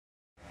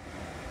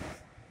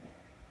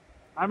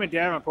I'm in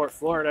Davenport,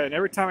 Florida, and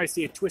every time I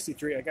see a Twistee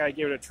tree, I gotta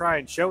give it a try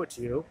and show it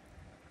to you.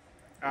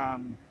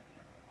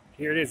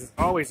 Here it is. It's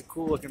always a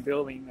cool looking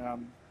building.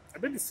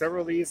 I've been to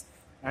several of these.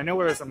 I know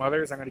there's some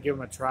others. I'm gonna give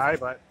them a try,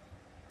 but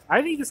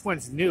I think this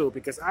one's new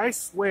because I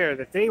swear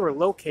that they were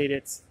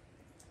located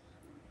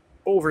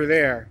over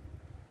there.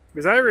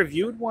 Because I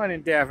reviewed one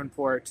in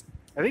Davenport.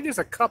 I think there's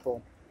a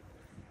couple.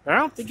 But I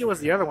don't think it was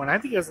the other one. I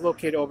think it was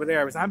located over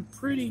there. Because I'm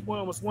pretty,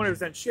 almost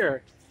 100%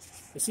 sure.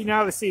 You see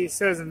now it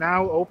says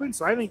now open.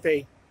 So I think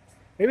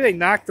maybe they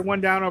knocked the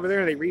one down over there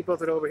and they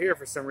rebuilt it over here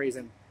for some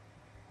reason.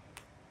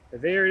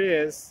 But there it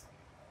is.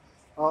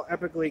 All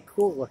epically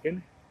cool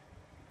looking.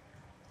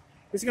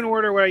 Just going to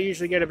order what I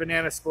usually get, a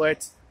banana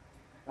split.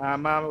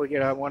 Mama would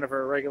get one of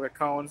her regular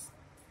cones.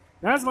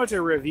 Not as much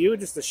a review,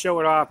 just to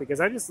show it off, because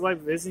I just like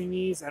visiting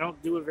these. I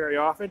don't do it very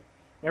often.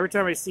 Every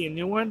time I see a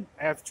new one,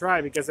 I have to try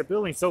because the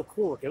building's so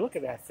cool. Okay, look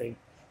at that thing.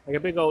 Like a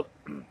big old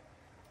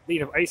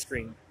bead of ice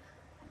cream.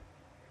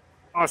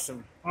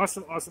 Awesome.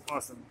 Awesome, awesome,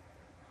 awesome.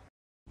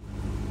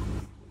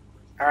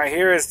 Alright,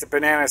 here is the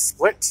banana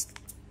split.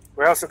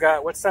 We also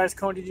got, what size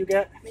cone did you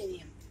get?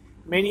 Medium.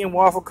 Medium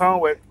waffle cone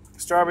with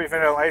strawberry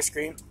vanilla ice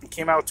cream. It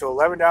came out to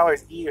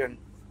 $11 even.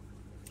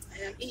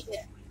 And I'm eating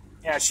it.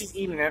 Yeah, she's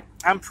eating it.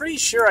 I'm pretty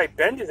sure I've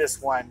been to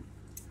this one,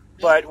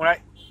 but when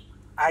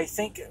I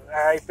think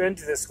I've been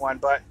to this one,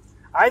 but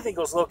I think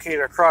it was located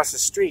across the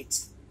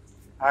street.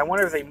 I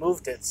wonder if they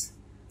moved it.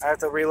 I have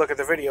to relook at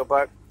the video,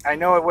 but I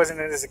know it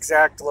wasn't in this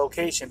exact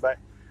location, but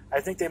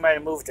I think they might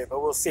have moved it,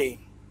 but we'll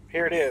see.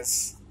 Here it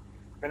is.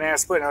 Banana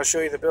split, and I'll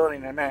show you the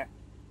building in a minute.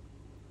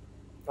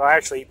 Well,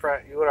 actually, you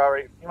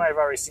might have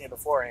already seen it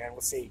beforehand. We'll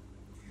see.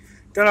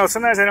 Don't know.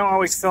 Sometimes I don't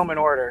always film in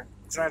order.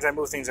 Sometimes I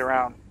move things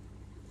around.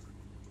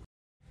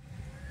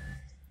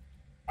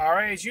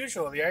 Alright, as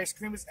usual, the ice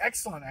cream is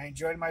excellent. I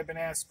enjoyed my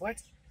banana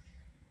split.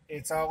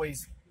 It's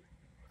always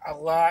a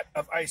lot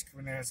of ice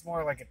cream there. It's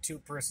more like a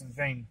two-person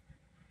thing.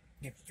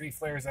 You get 3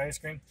 flavors of ice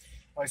cream.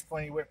 Always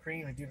plenty of whipped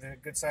cream. They do the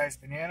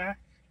good-sized banana.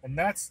 The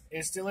nuts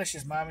is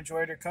delicious. Mom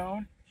enjoyed her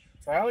cone.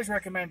 So I always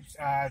recommend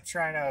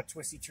trying a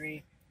Twistee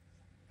treat.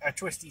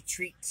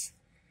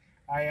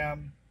 I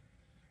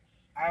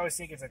always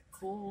think it's a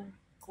cool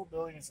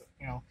building. It's,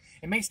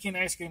 it makes getting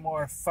ice cream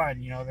more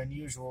fun, than the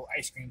usual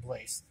ice cream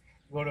place.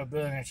 Go to a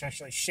building that's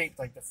actually shaped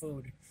like the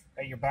food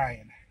that you're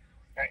buying.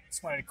 Alright,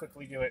 just wanted to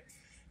quickly do it.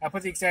 I'll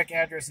put the exact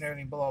address and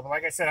everything below. But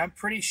like I said, I'm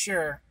pretty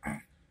sure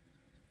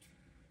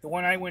the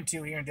one I went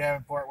to here in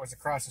Davenport was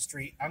across the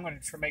street. I'm going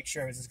to make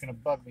sure this is going to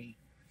bug me.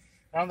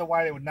 I don't know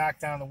why they would knock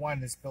down the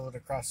one that's built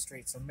across the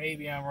street. So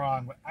maybe I'm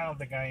wrong, but I don't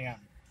think I am.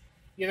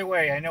 Either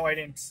way, I know I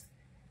didn't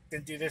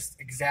do this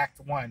exact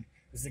one,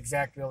 this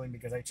exact building,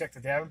 because I checked the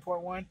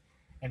Davenport one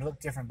and it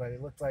looked different, but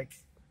it looked like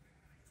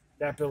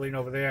that building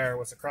over there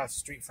was across the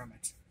street from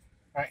it.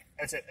 Alright,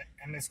 that's it.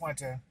 And I just wanted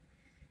to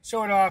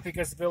show it off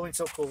because the building's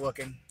so cool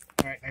looking.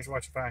 Alright, thanks for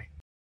watching. Bye.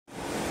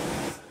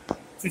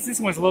 Since this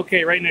one's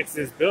located right next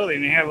to this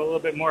building, they have a little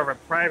bit more of a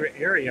private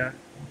area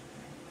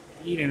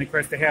to eat in. Of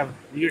course, they have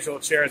the usual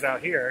chairs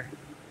out here.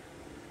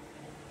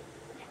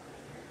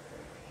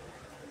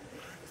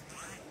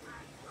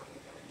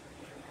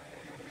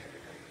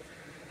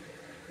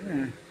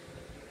 Yeah.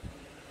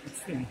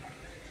 Let's see.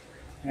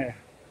 Yeah.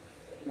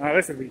 Well,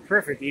 this would be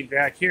perfect to eat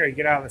back here and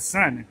get out of the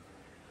sun.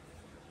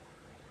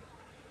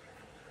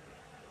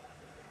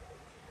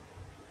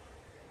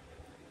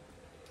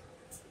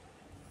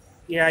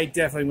 Yeah, I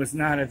definitely was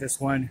not at this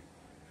one.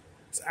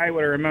 So I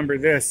would have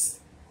remembered this.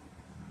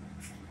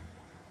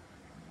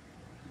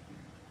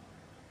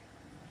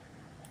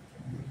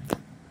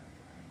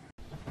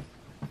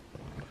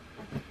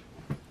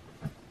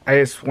 I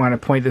just want to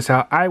point this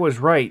out. I was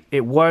right.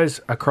 It was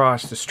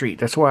across the street.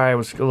 That's why I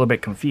was a little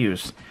bit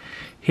confused.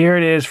 Here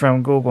it is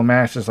from Google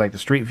Maps. It's like the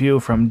street view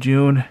from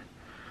June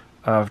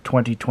of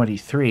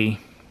 2023.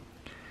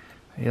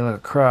 You look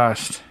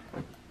across.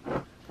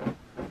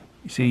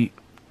 You see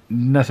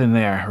nothing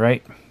there,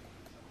 right?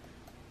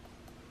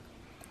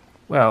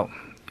 Well,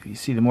 if you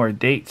see the more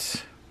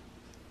dates,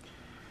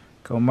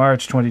 go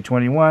March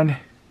 2021.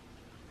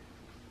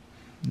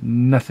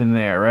 Nothing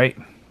there, right?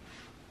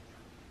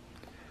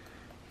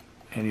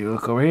 And you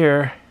look over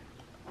here.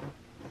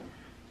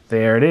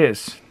 There it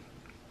is.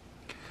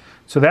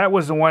 So that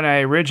was the one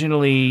I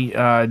originally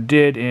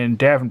did in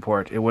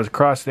Davenport. It was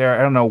across there.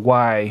 I don't know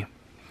why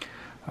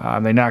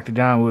they knocked it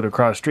down and moved it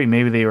across the street.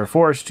 Maybe they were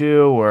forced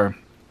to, or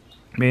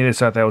maybe they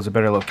thought that was a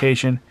better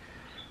location.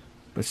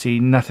 But see,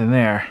 nothing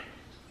there.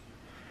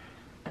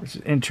 This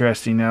is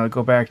interesting. Now,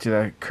 go back to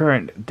the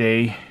current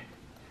day.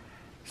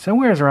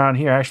 Somewhere around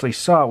here, I actually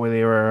saw it where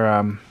they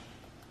were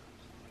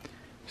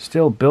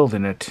still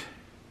building it.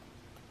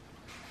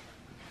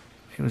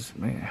 It was...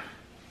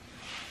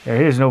 There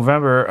it is,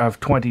 November of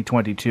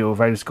 2022. If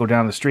I just go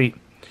down the street,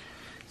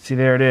 see,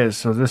 there it is.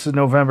 So this is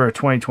November of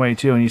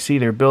 2022, and you see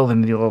they're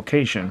building the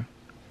location.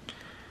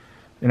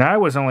 And I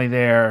was only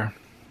there,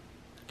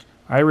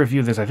 I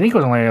reviewed this, I think it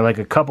was only like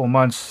a couple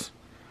months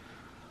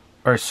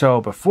or so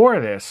before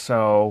this,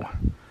 so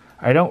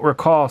I don't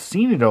recall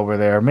seeing it over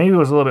there. Maybe it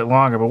was a little bit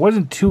longer, but it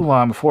wasn't too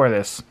long before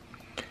this.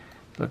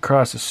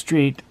 across the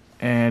street,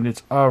 and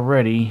it's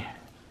already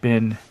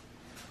been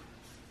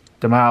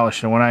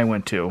demolished. The one I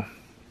went to.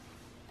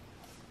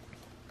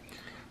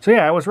 So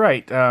yeah, I was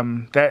right.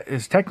 That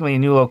is technically a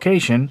new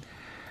location.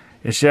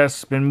 It's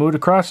just been moved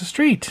across the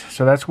street,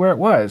 so that's where it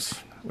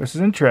was. This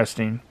is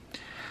interesting.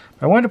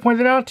 I wanted to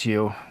point it out to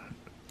you.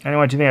 I didn't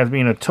want you to think I was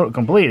being a total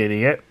complete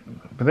idiot,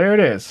 but there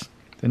it is.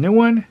 The new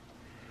one,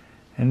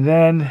 and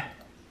then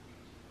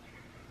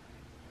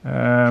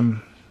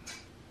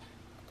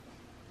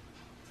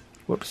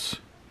whoops.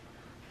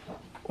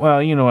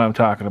 Well, you know what I'm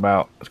talking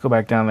about. Let's go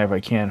back down there if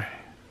I can.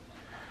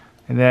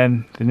 And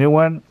then the new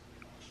one,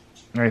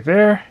 right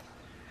there,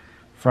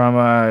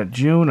 from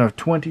June of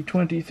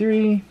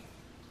 2023.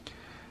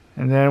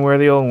 And then where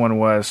the old one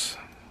was,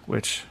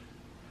 which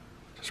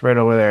is right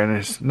over there. And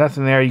there's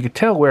nothing there. You could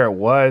tell where it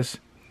was.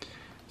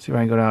 See if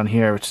I can go down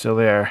here. It's still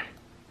there.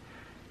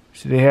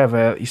 See, they have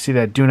a, you see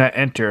that do not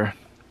enter.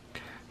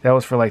 That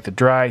was for like the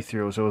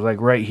drive-through, so it was like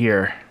right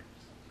here.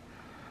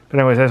 But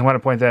anyways, I just want to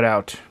point that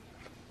out.